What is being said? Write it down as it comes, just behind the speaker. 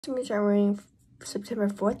Which I'm reading September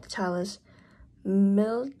 4th. The title is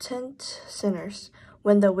Militant Sinners.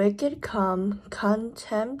 When the wicked come,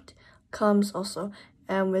 contempt comes also,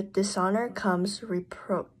 and with dishonor comes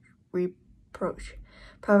reproach.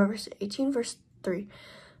 Proverbs 18 verse 3.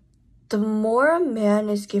 The more a man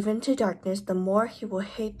is given to darkness, the more he will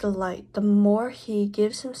hate the light. The more he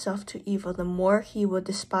gives himself to evil, the more he will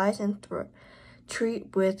despise and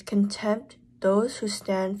treat with contempt those who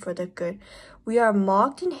stand for the good. We are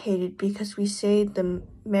mocked and hated because we say the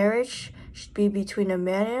marriage should be between a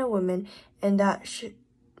man and a woman, and that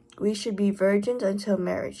we should be virgins until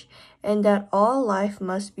marriage, and that all life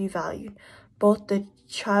must be valued, both the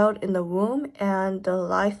child in the womb and the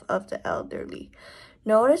life of the elderly.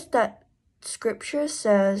 Notice that Scripture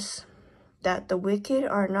says that the wicked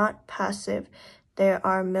are not passive. They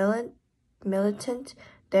are militant.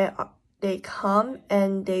 They come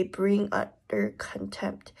and they bring utter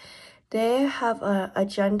contempt. They have an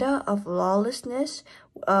agenda of lawlessness,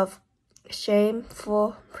 of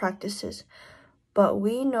shameful practices. But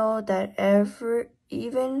we know that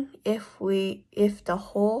even if the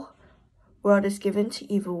whole world is given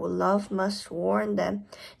to evil, love must warn them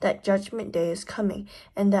that judgment day is coming,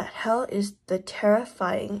 and that hell is the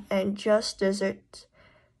terrifying and just deserts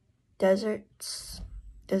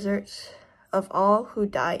of all who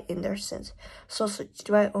die in their sins. So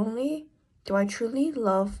do I truly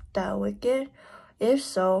love the wicked? If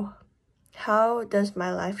so, how does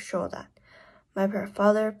my life show that? My prayer,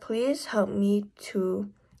 Father, please help me to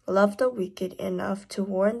love the wicked enough to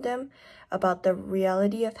warn them about the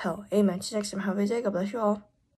reality of hell. Amen. See you next time. Have a good day. God bless you all.